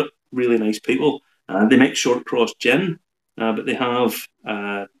husband David, really nice people. They make Short Cross gin, but they have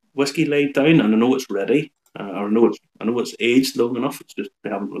whiskey laid down, and I know it's ready. I know it's aged long enough. It's just they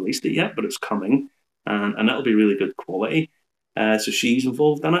haven't released it yet, but it's coming, and it'll be really good quality. So she's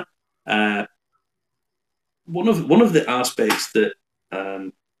involved in it. One of the aspects that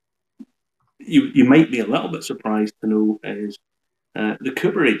you might be a little bit surprised to know is the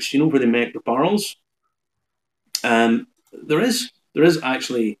cooperage. Where they make the barrels. There is there is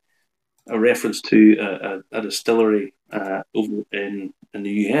actually a reference to a distillery over in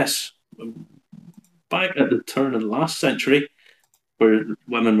the US back at the turn of the last century, where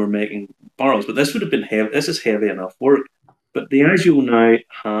women were making barrels. But this would have been heavy. This is heavy enough work. But the Diageo now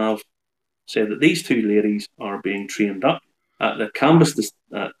have said that these two ladies are being trained up at the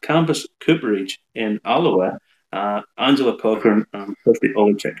Campus Cooperage in Alloa, Angela Cochran and Kirsty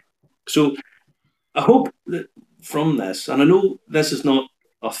Olczyk. So I hope that from this, and I know this is not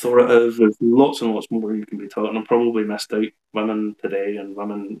authoritative, there's lots and lots more you can be taught, and I'm probably missed out women today and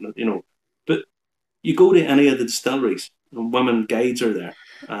women, but you go to any of the distilleries and women guides are there.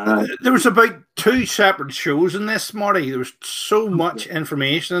 There was about 2 separate shows in this, Marty. There was so much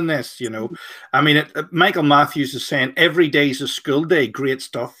information in this, I mean, Michael Matthews is saying every day's a school day. Great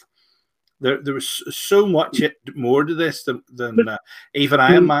stuff. There was so much more to this than even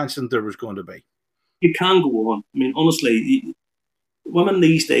I imagined there was going to be. You can go on. I mean, honestly, women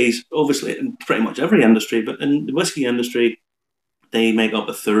these days, obviously, in pretty much every industry, but in the whiskey industry, they make up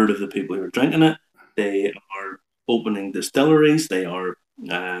a third of the people who are drinking it. They are opening distilleries. They are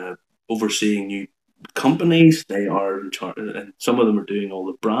overseeing new companies. They are in charge, and some of them are doing all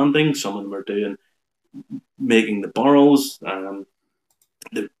the branding. Some of them are making the barrels.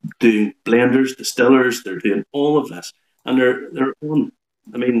 They're doing blenders, distillers. They're doing all of this, and they're on.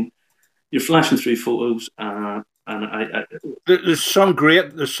 I mean, you're flashing through photos, and there's some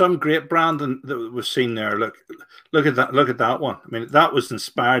great branding that was seen there. Look at that one. I mean, that was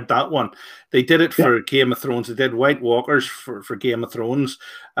inspired. That one, they did it for Game of Thrones. They did White Walkers for Game of Thrones,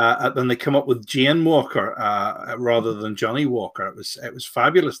 and they come up with Jane Walker rather than Johnny Walker. It was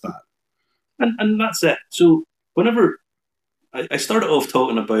fabulous, that. And that's it. So whenever I started off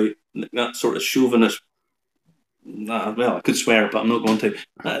talking about that sort of chauvinist. Well, I could swear, but I'm not going to.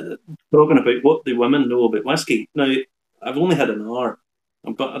 Talking about what the women know about whiskey. Now, I've only had an hour,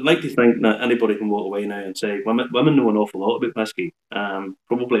 but I'd like to think that anybody can walk away now and say women know an awful lot about whiskey.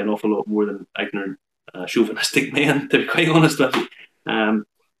 Probably an awful lot more than ignorant, chauvinistic men, to be quite honest with you.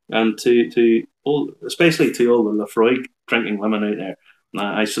 And to all, especially to all the Lafroig drinking women out there,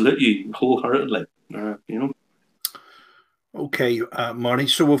 I salute you wholeheartedly. Okay, Marty.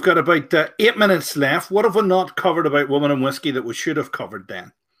 So we've got about 8 minutes left. What have we not covered about women and whiskey that we should have covered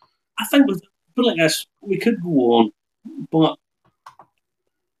then? I think with put like this, we could go on, but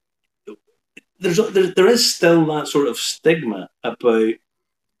there is still that sort of stigma about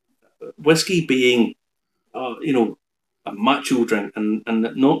whiskey being, a macho drink and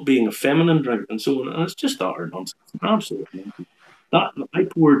not being a feminine drink and so on. And it's just utter nonsense. Absolutely. That I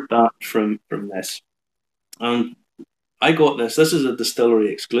poured that from this, and I got this. This is a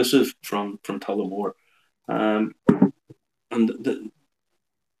distillery exclusive from Tullamore. And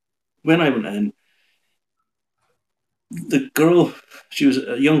when I went in, the girl, she was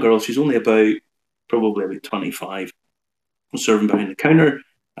a young girl. She's only probably about 25, was serving behind the counter.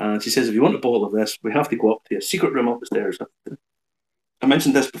 And she says, if you want a bottle of this, we have to go up to a secret room up the stairs. I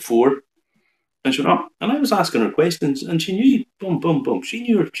mentioned this before. And she went up, and I was asking her questions, and she knew, boom, boom, boom. She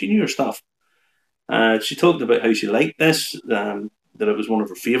knew her stuff. She talked about how she liked this, that it was one of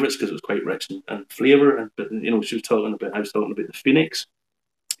her favourites because it was quite rich in flavour. But she was talking about the Phoenix,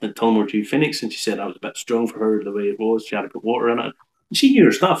 the Tullamore Dew Phoenix, and she said that was a bit strong for her the way it was. She had to put water in it. And she knew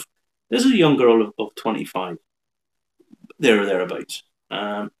her stuff. This is a young girl of 25, there or thereabouts.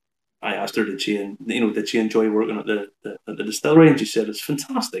 I asked her, did she enjoy working at the distillery? And she said it's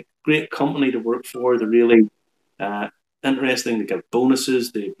fantastic, great company to work for. They're really interesting. They give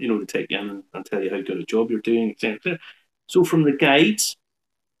bonuses. They take you in and tell you how good a job you're doing, etc. So from the guides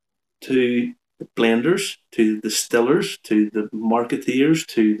to the blenders to the distillers to the marketeers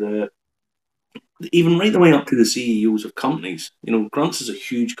to even right the way up to the CEOs of companies. Grunts is a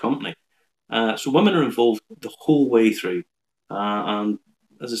huge company, so women are involved the whole way through, and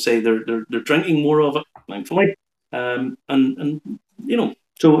as I say, they're drinking more of it, thankfully, and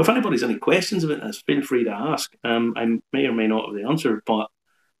So if anybody's any questions about this, feel free to ask. I may or may not have the answer, but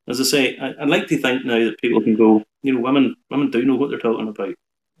as I say, I'd like to think now that people can go, women do know what they're talking about.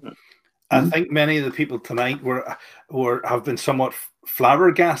 I think many of the people tonight have been somewhat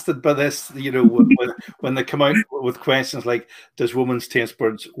flabbergasted by this. When they come out with questions like, "Does women's taste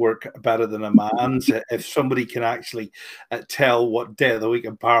buds work better than a man's?" If somebody can actually tell what day of the week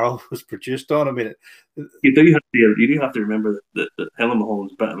a barrel was produced on, I mean, you do have to remember that Helen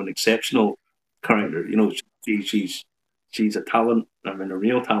Mulholland's a bit of an exceptional character. She's a talent. I mean, a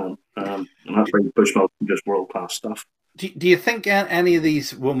real talent, and that's why Bushmilk is just world class stuff. Do you think any of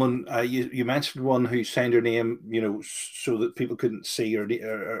these women? You mentioned one who signed her name, so that people couldn't see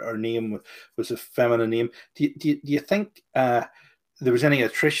her name was a feminine name. Do you think there was any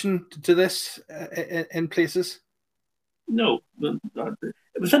attrition to this in places? No, it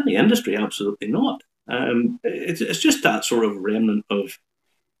was in the industry, absolutely not. It's just that sort of remnant of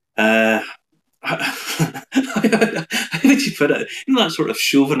how would you put it? You know, that sort of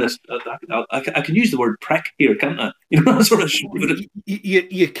chauvinist. I can use the word prick here, can't I? You know, that sort of chauvinist.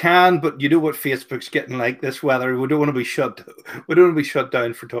 You can, but you know what Facebook's getting like this weather. We don't want to be shut. We don't want to be shut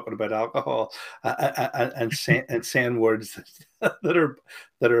down for talking about alcohol and saying words that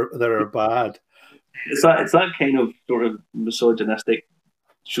are bad. It's that kind of sort of misogynistic,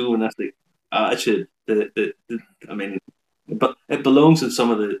 chauvinistic attitude. I mean, but it belongs in some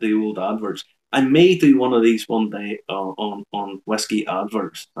of the old adverts. I may do one of these one day on whiskey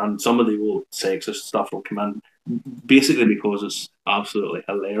adverts, and some of the old sexist stuff will come in, basically because it's absolutely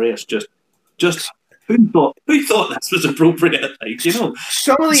hilarious. Just who thought this was appropriate? Like, you know,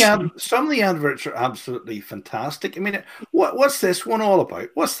 some of the adverts are absolutely fantastic. I mean, what's this one all about?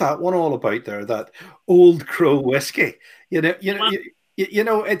 What's that one all about there? That Old Crow whiskey. It's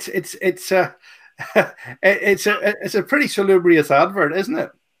it's a pretty salubrious advert, isn't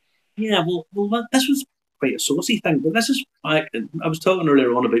it? Yeah, well, this was quite a saucy thing, but this is back. I was talking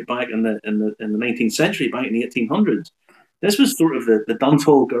earlier on about back in the 19th century, back in the 1800s. This was sort of the dance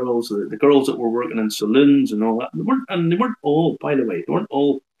hall girls, the girls that were working in saloons and all that. They weren't all, by the way, they weren't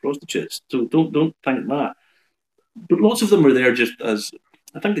all prostitutes. So don't think that. But lots of them were there just as,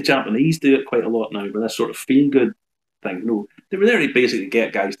 I think the Japanese do it quite a lot now, with this sort of feel good thing. No, they were there to basically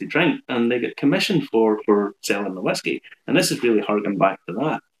get guys to drink, and they get commissioned for selling the whiskey. And this is really harking back to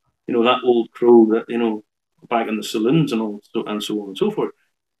that. You know, that Old Crow that, you know, back in the saloons and all, and so on and so forth.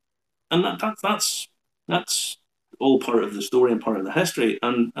 And that's all part of the story and part of the history.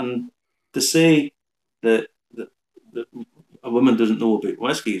 And to say that a woman doesn't know about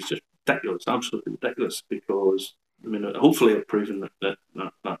whiskey is just ridiculous, absolutely ridiculous. Because I mean, hopefully, I've proven that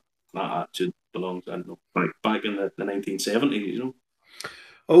attitude belongs, I don't know, back in the 1970s. You know.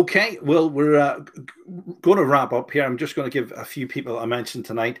 Okay, well, we're going to wrap up here. I'm just going to give a few people I mentioned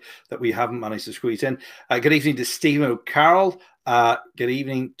tonight that we haven't managed to squeeze in. Good evening to Stephen O'Carroll. Good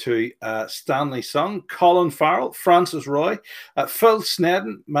evening to Stanley Sung, Colin Farrell, Francis Roy, Phil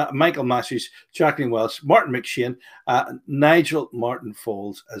Snedden, Michael Matthews, Jacqueline Welsh, Martin McShane, Nigel Martin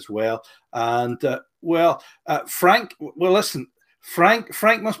Falls as well. And, Frank, well, listen,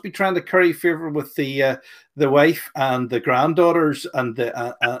 Frank must be trying to curry favor with the wife and the granddaughters and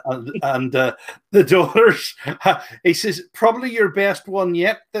the daughters. He says probably your best one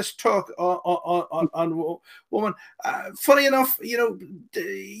yet. This talk on woman. Funny enough, you know,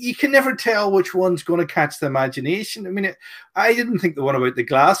 you can never tell which one's going to catch the imagination. I mean, I didn't think the one about the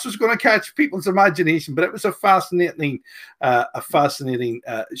glass was going to catch people's imagination, but it was a fascinating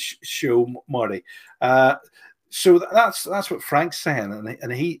show, Marty. So that's what Frank's saying,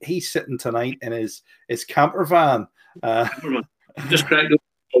 and he's sitting tonight in his camper van. Just cracked up.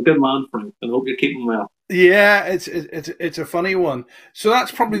 A good man, Frank, and hope you're keeping well. Yeah, it's a funny one. So that's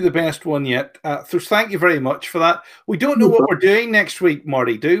probably the best one yet. So thank you very much for that. We don't know what we're doing next week,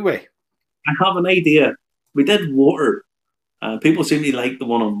 Marty, do we? I have an idea. We did water. People seem to like the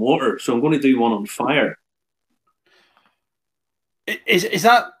one on water, so I'm going to do one on fire. Is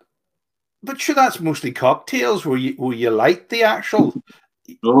that? But sure, that's mostly cocktails. Will you like the actual?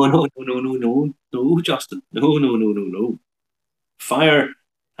 No, Justin. No. Fire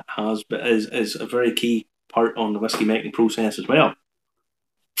is a very key part on the whiskey making process as well.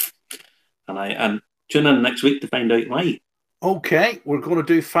 And tune in next week to find out why. Okay, we're going to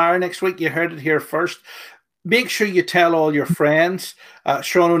do fire next week. You heard it here first. Make sure you tell all your friends.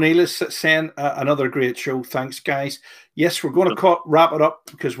 Sean O'Neill is saying another great show. Thanks, guys. Yes, we're going to wrap it up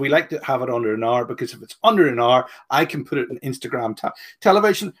because we like to have it under an hour, because if it's under an hour, I can put it in Instagram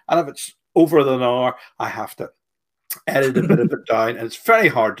television. And if it's over an hour, I have to edit a bit of it down. And it's very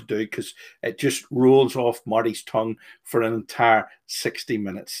hard to do because it just rolls off Marty's tongue for an entire 60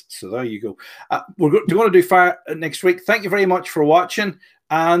 minutes. So there you go. We're going to do fire next week. Thank you very much for watching.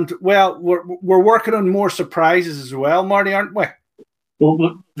 And, well, we're working on more surprises as well, Marty, aren't we?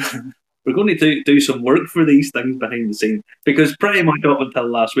 Well, we're going to do some work for these things behind the scenes, because pretty much up until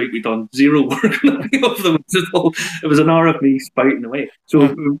last week we've done zero work on any of them. It was an hour of me spouting away. So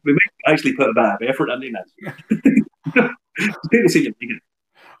we might actually put a bit of effort into that. Good to see you again.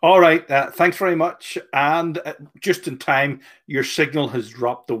 All right. Thanks very much. And just in time, your signal has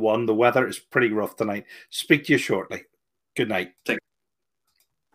dropped to 1. The weather is pretty rough tonight. Speak to you shortly. Good night.